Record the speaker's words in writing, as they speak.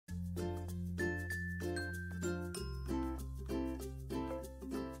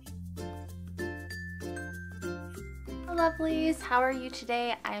Lovelies, how are you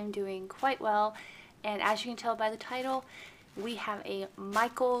today? I'm doing quite well, and as you can tell by the title, we have a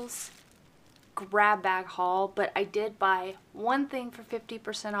Michael's grab bag haul, but I did buy one thing for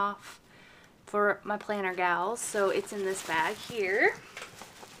 50% off for my planner gals, so it's in this bag here.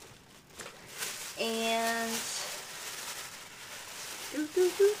 And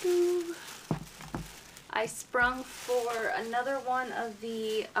I sprung for another one of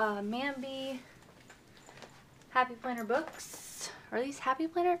the AmandaK Happy Planner books. Are these Happy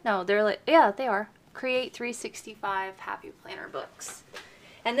Planner? No, they're like, yeah, they are. Create 365 Happy Planner books.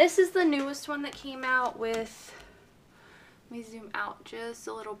 And this is the newest one that came out with, let me zoom out just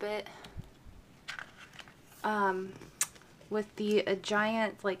a little bit, with the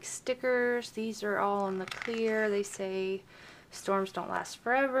giant like stickers. These are all in the clear. They say storms don't last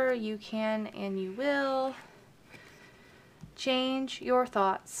forever. You can and you will. Change your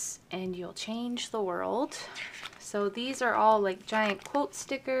thoughts and you'll change the world. So these are all like giant quote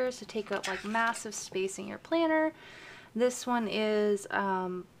stickers to take up like massive space in your planner. This one is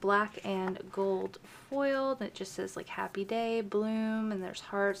black and gold foiled. It just says like happy day, bloom, and there's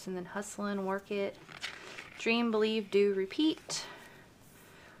hearts, and then hustle and work it. Dream, believe, do, repeat.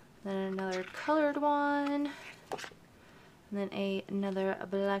 Then another colored one. And then another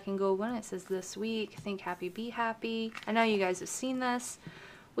black and gold one. It says this week, think happy, be happy. I know you guys have seen this.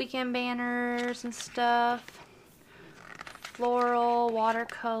 Weekend banners and stuff. Floral,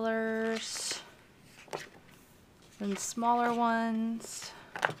 watercolors. Then smaller ones.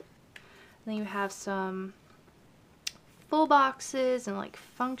 Then you have some full boxes and like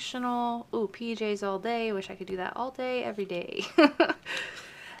functional. Ooh, PJs all day. Wish I could do that all day, every day.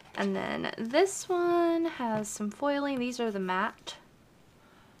 And then this one has some foiling. These are the matte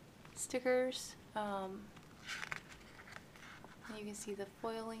stickers. You can see the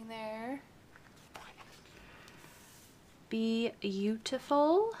foiling there. Be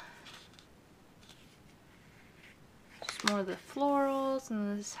beautiful. Just more of the florals,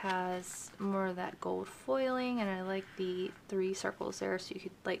 and this has more of that gold foiling, and I like the 3 circles there so you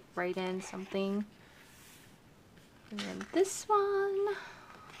could like write in something. And then this one.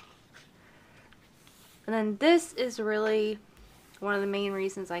 And then this is really one of the main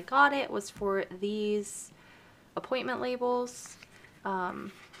reasons I got it, was for these appointment labels.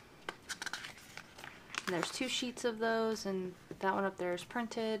 And there's 2 sheets of those, and that one up there is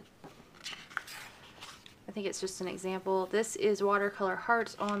printed. I think it's just an example. This is watercolor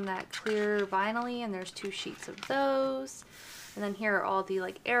hearts on that clear vinyl-y, and there's 2 sheets of those. And then here are all the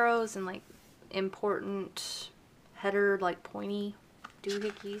like arrows and like important header like pointy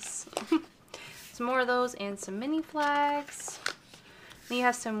doohickeys. Some more of those and some mini flags. Then you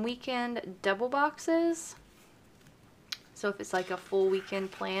have some weekend double boxes. So if it's like a full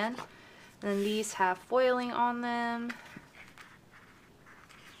weekend plan. And then these have foiling on them.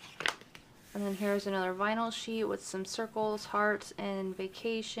 And then here's another vinyl sheet with some circles, hearts, and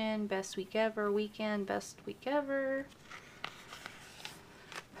vacation, best week ever, weekend, best week ever.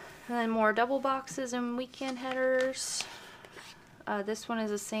 And then more double boxes and weekend headers. This one is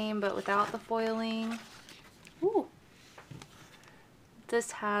the same but without the foiling. Ooh.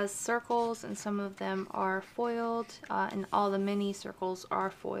 This has circles and some of them are foiled, and all the mini circles are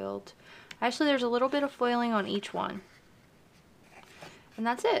foiled. Actually, there's a little bit of foiling on each one. And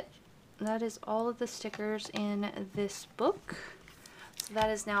that's it. That is all of the stickers in this book. So that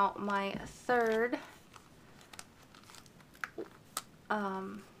is now my 3rd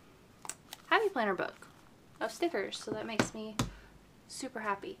Happy Planner book of stickers. So that makes me super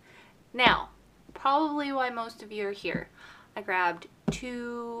happy. Now, probably why most of you are here. I grabbed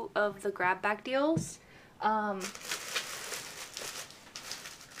 2 of the grab bag deals.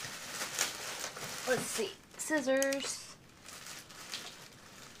 Let's see, scissors.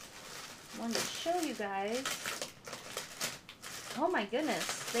 I wanted to show you guys. Oh my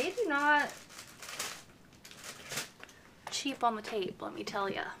goodness, they do not cheap on the tape, let me tell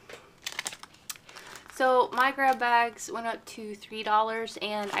ya. So my grab bags went up to $3,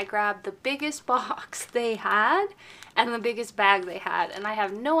 and I grabbed the biggest box they had and the biggest bag they had, and I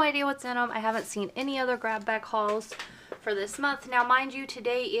have no idea what's in them. I haven't seen any other grab bag hauls for this month. Now mind you,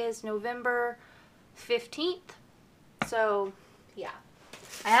 today is November 15th, so yeah,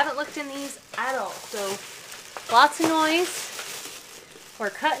 I haven't looked in these at all. So lots of noise. We're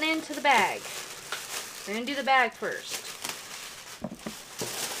cutting into the bag. We're gonna do the bag first.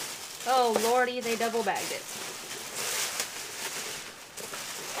 Oh lordy, they double bagged it.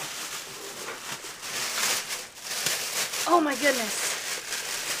 Oh my goodness.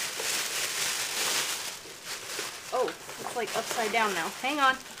 Oh, it's like upside down now. Hang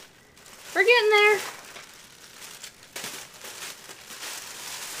on. We're getting there.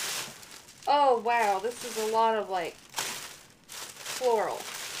 Oh wow, this is a lot of like floral.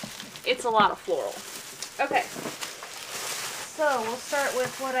 It's a lot of floral. Okay, so we'll start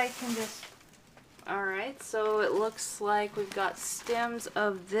with what I can just... Alright, so it looks like we've got stems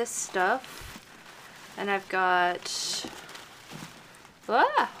of this stuff. And I've got...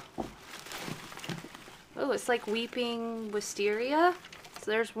 Ah! Oh, it's like weeping wisteria.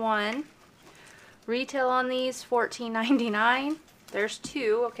 So there's one. Retail on these, $14.99. There's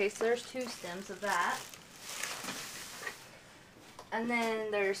two. Okay, so there's two stems of that. And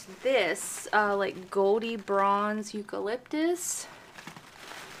then there's this, like goldy bronze eucalyptus.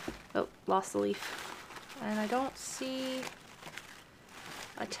 Oh, lost the leaf. And I don't see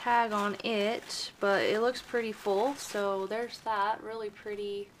a tag on it, but it looks pretty full. So there's that. Really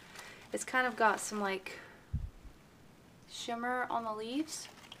pretty. It's kind of got some like shimmer on the leaves.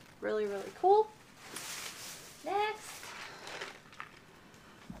 Really, really cool. Next.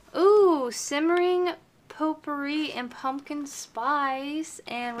 Ooh, simmering potpourri and pumpkin spice,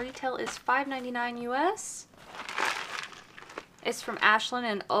 and retail is $5.99 US. It's from Ashland,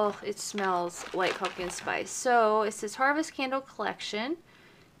 and oh, it smells like pumpkin spice. So it says Harvest Candle Collection.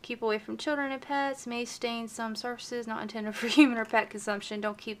 Keep away from children and pets. May stain some surfaces not intended for human or pet consumption.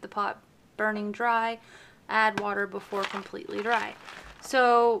 Don't keep the pot burning dry. Add water before completely dry.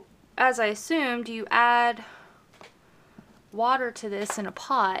 So, as I assumed, you add water to this in a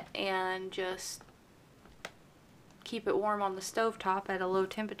pot and just keep it warm on the stovetop at a low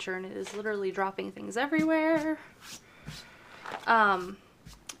temperature, and it is literally dropping things everywhere. And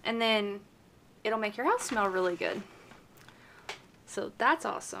then it'll make your house smell really good. So that's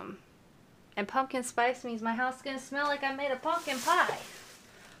awesome. And pumpkin spice means my house is going to smell like I made a pumpkin pie.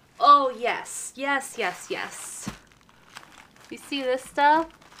 Oh yes, yes, yes, yes. You see this stuff?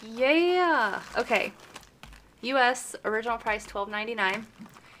 Yeah. Okay. US original price $12.99.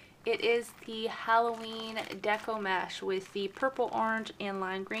 It is the Halloween deco mesh with the purple, orange, and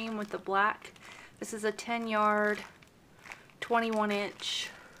lime green with the black. This is a 10-yard,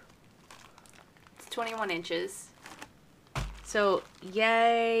 21-inch. It's 21 inches. So,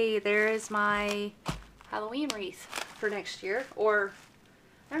 yay, there is my Halloween wreath for next year. Or,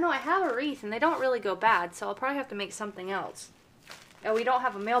 I don't know, I have a wreath and they don't really go bad, so I'll probably have to make something else. Oh, we don't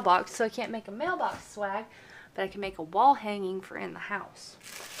have a mailbox, so I can't make a mailbox swag, but I can make a wall hanging for in the house.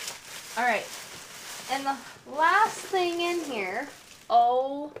 Alright, and the last thing in here,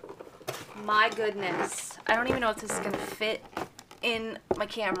 oh my goodness. I don't even know if this is going to fit in my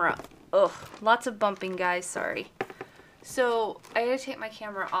camera. Ugh, lots of bumping, guys, sorry. So, I gotta take my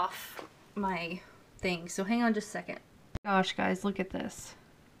camera off my thing, so hang on just a second. Gosh, guys, look at this.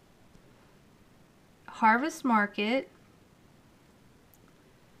 Harvest Market,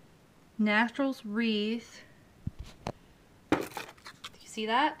 Naturals Wreath. Do you see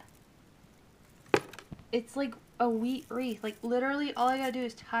that? It's like a wheat wreath. Like, literally, all I gotta do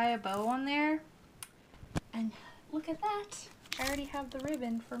is tie a bow on there. And look at that. I already have the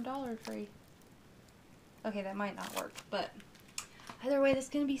ribbon from Dollar Tree. Okay, that might not work, but either way, this is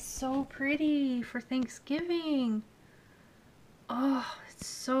gonna be so pretty for Thanksgiving. Oh, it's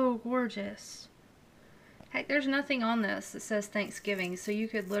so gorgeous. Heck, there's nothing on this that says Thanksgiving, so you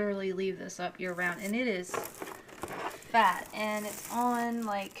could literally leave this up year round. And it is fat, and it's on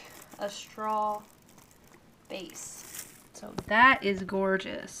like a straw base. So that is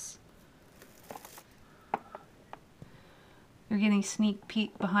gorgeous. You're getting sneak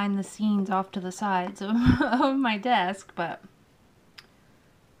peek behind the scenes off to the sides of, of my desk, but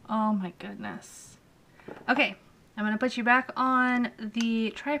oh my goodness. Okay, I'm going to put you back on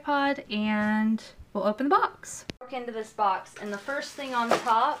the tripod and we'll open the box. Look into this box, and the first thing on the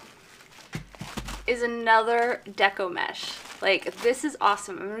top is another deco mesh. Like, this is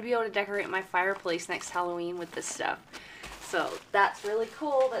awesome. I'm going to be able to decorate my fireplace next Halloween with this stuff. So that's really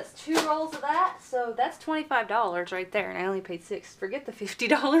cool. That's 2 rolls of that. So that's $25 right there, and I only paid $6. Forget the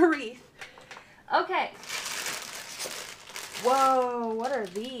 $50 wreath. Okay. Whoa, what are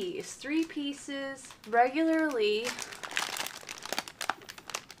these? 3 pieces, regularly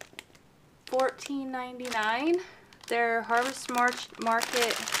 $14.99. They're Harvest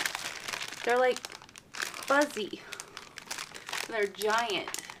Market. They're like fuzzy. They're giant.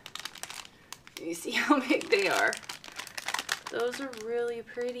 You see how big they are. Those are really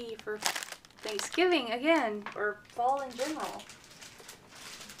pretty for Thanksgiving again, or fall in general.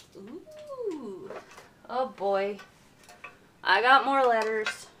 Ooh. Oh boy. I got more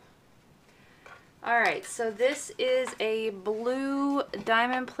letters. Alright, so this is a blue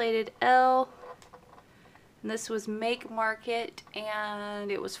diamond plated L. And this was Make Market, and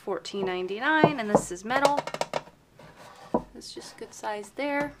it was $14.99, and this is metal. It's just good size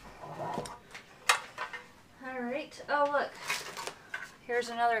there. Alright, oh look, here's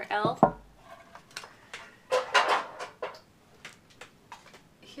another L.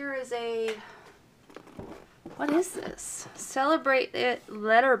 Here is a, what is this? Celebrate It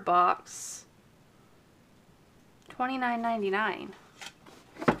letterbox, $29.99.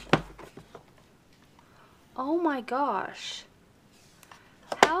 Oh my gosh.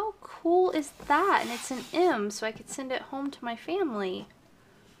 How cool is that? And it's an M, so I could send it home to my family.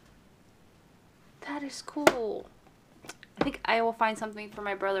 That is cool. I think I will find something for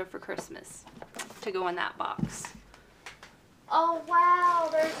my brother for Christmas to go in that box. Oh wow,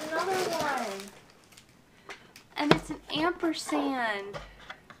 there's another one. And it's an ampersand.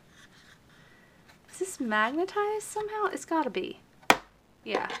 Is this magnetized somehow? It's gotta be.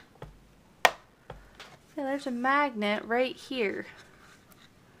 Yeah. Yeah, there's a magnet right here.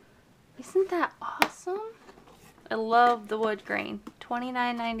 Isn't that awesome? I love the wood grain.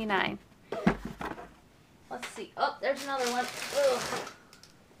 $29.99. Let's see. Oh, there's another one. Ugh.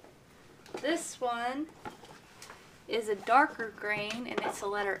 This one is a darker grain and it's a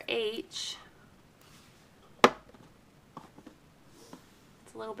letter H. It's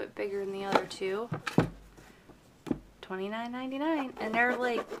a little bit bigger than the other two. $29.99, and they're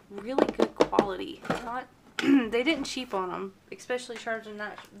like really good quality. Not, they didn't cheap on them, especially charging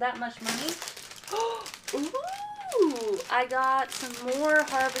that much money. Ooh, I got some more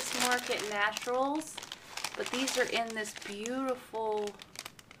Harvest Market Naturals, but these are in this beautiful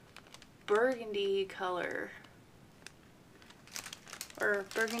burgundy color. Or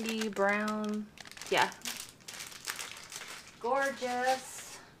burgundy brown. Yeah.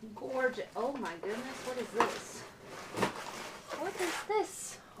 Gorgeous. Gorgeous. Oh my goodness, what is this? What is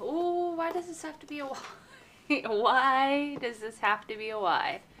this? Oh, why does this have to be a Y? Why does this have to be a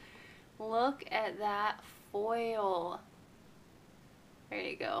Y? Look at that foil. There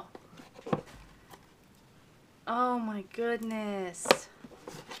you go. Oh my goodness.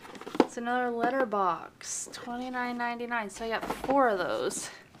 It's another letterbox. $29.99. So I got 4 of those.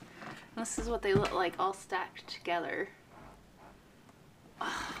 This is what they look like all stacked together.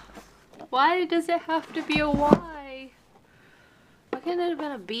 Why does it have to be a Y? Why couldn't it have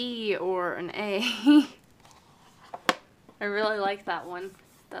been a B or an A? I really like that one.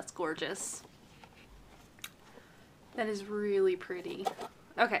 That's gorgeous. That is really pretty.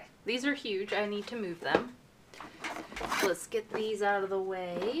 Okay, these are huge. I need to move them. Let's get these out of the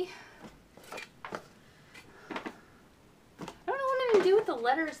way. I don't know what I'm going to do with the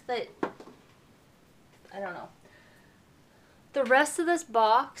letters that... I don't know. The rest of this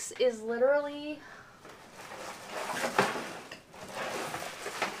box is literally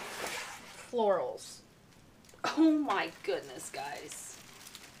florals. Oh my goodness, guys.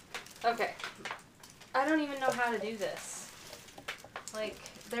 Okay. I don't even know how to do this. Like,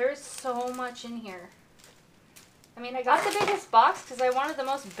 there's so much in here. I mean, I got the biggest box because I wanted the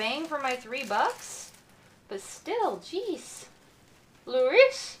most bang for my $3. But still, jeez.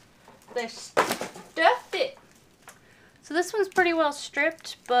 Louis, they stuffed it. So this one's pretty well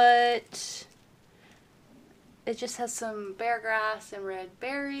stripped, but it just has some bear grass and red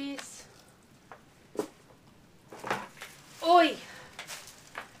berries. Oi!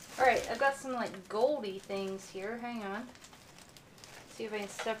 Alright, I've got some like goldy things here. Hang on. See if I can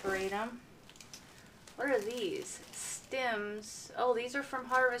separate them. What are these? Stems. Oh, these are from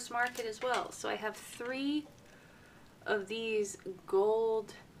Harvest Market as well. So I have 3 of these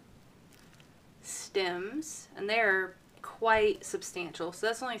gold stems, and they're quite substantial. So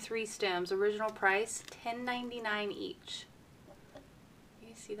that's only 3 stems. Original price $10.99 each.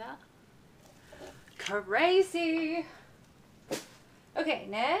 You see that? Crazy. Okay,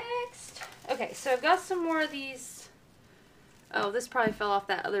 next. Okay, so I've got some more of these. Oh, this probably fell off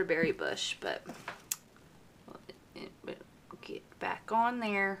that other berry bush, but get back on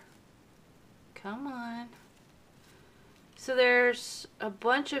there. Come on. So there's a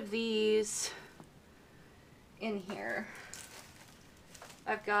bunch of these in here.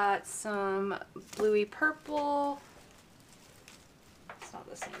 I've got some bluey purple. It's not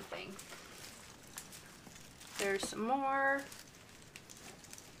the same thing. There's some more.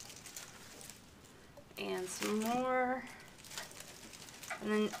 And some more.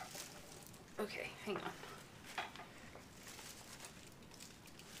 And then, okay, hang on.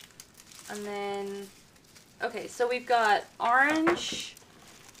 And then, okay, so we've got orange,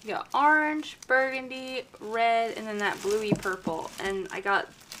 burgundy, red, and then that bluey purple. And I got,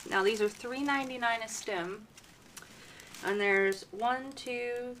 now these are $3.99 a stem. And there's 1,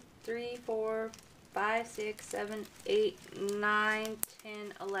 2, 3, 4, 5, 6, 7, 8, 9,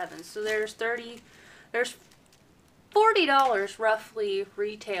 10, 11. So there's $40 roughly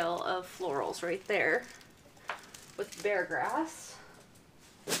retail of florals right there. with bear grass.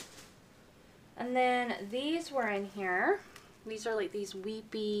 And then these were in here. These are like these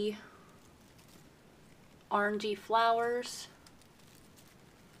weepy orangey flowers.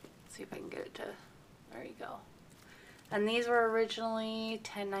 Let's see if I can get it to, there you go. And these were originally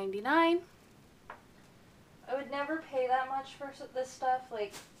 $10.99. I would never pay that much for this stuff,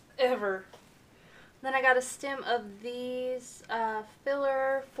 like, ever. Then I got a stem of these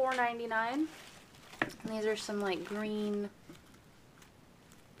filler, $4.99. And these are some like green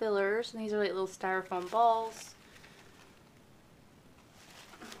fillers, and these are like little styrofoam balls.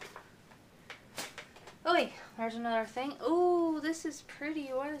 Oh wait, there's another thing. Oh, this is pretty.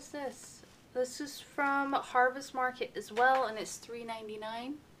 What is this? This is from Harvest Market as well, and it's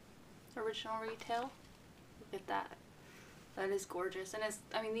 $3.99 original retail. Look at that. That is gorgeous. And it's,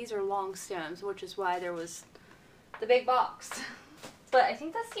 I mean, these are long stems, which is why there was the big box. But I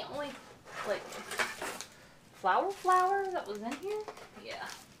think that's the only, like, flower that was in here. Yeah.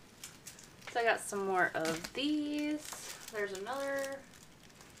 So I got some more of these. There's another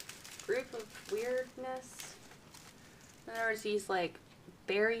group of weirdness. And there's these, like,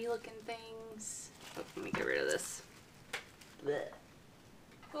 berry looking things. Oh, let me get rid of this. Blech.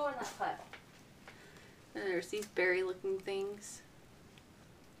 Go in that pile. And there's these berry looking things.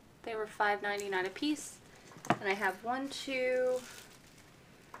 They were $5.99 a piece. And I have 1, 2,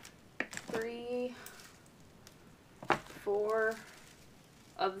 3, 4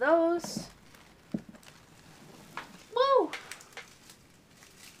 of those. Woo!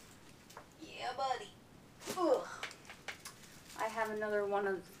 Yeah, buddy. Ugh. I have another one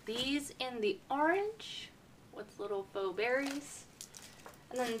of these in the orange with little faux berries.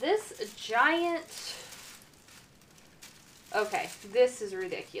 And then this giant... Okay, this is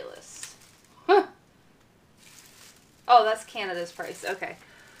ridiculous. Huh. Oh, that's Canada's price. Okay.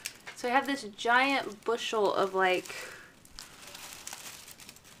 So I have this giant bushel of, like,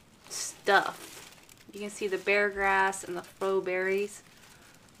 stuff. You can see the bear grass and the faux berries.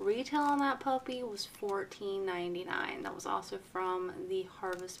 Retail on that puppy was $14.99. That was also from the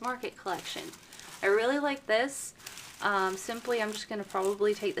Harvest Market collection. I really like this. Simply, I'm just going to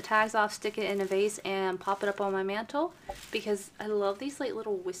probably take the tags off, stick it in a vase, and pop it up on my mantle. Because I love these like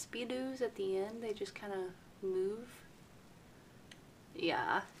little wispy doos at the end. They just kind of move.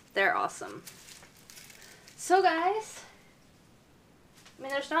 Yeah, they're awesome. So guys, I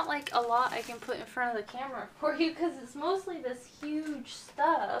mean, there's not like a lot I can put in front of the camera for you because it's mostly this huge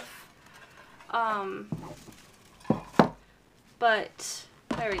stuff. But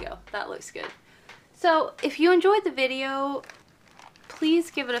there we go. That looks good. So if you enjoyed the video,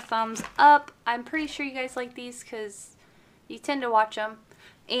 please give it a thumbs up. I'm pretty sure you guys like these because you tend to watch them.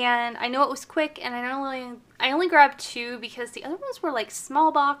 And I know it was quick, and I only grabbed 2 because the other ones were like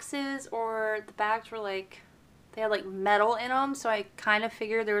small boxes, or the bags were like, they had like metal in them, so I kind of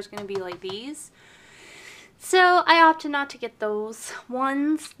figured there was going to be like these. So I opted not to get those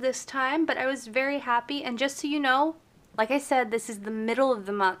ones this time, but I was very happy. And just so you know, like I said, this is the middle of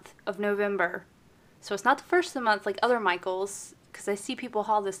the month of November. So it's not the first of the month like other Michaels, because I see people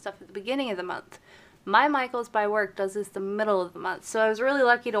haul this stuff at the beginning of the month. My Michaels by work does this the middle of the month. So I was really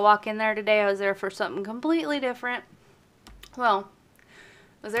lucky to walk in there today. I was there for something completely different. Well,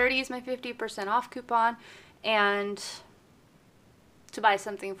 I was there to use my 50% off coupon and to buy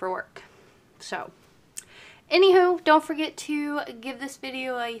something for work. So, anywho, don't forget to give this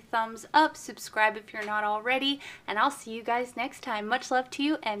video a thumbs up, subscribe if you're not already, and I'll see you guys next time. Much love to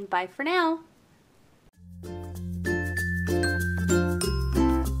you, and bye for now.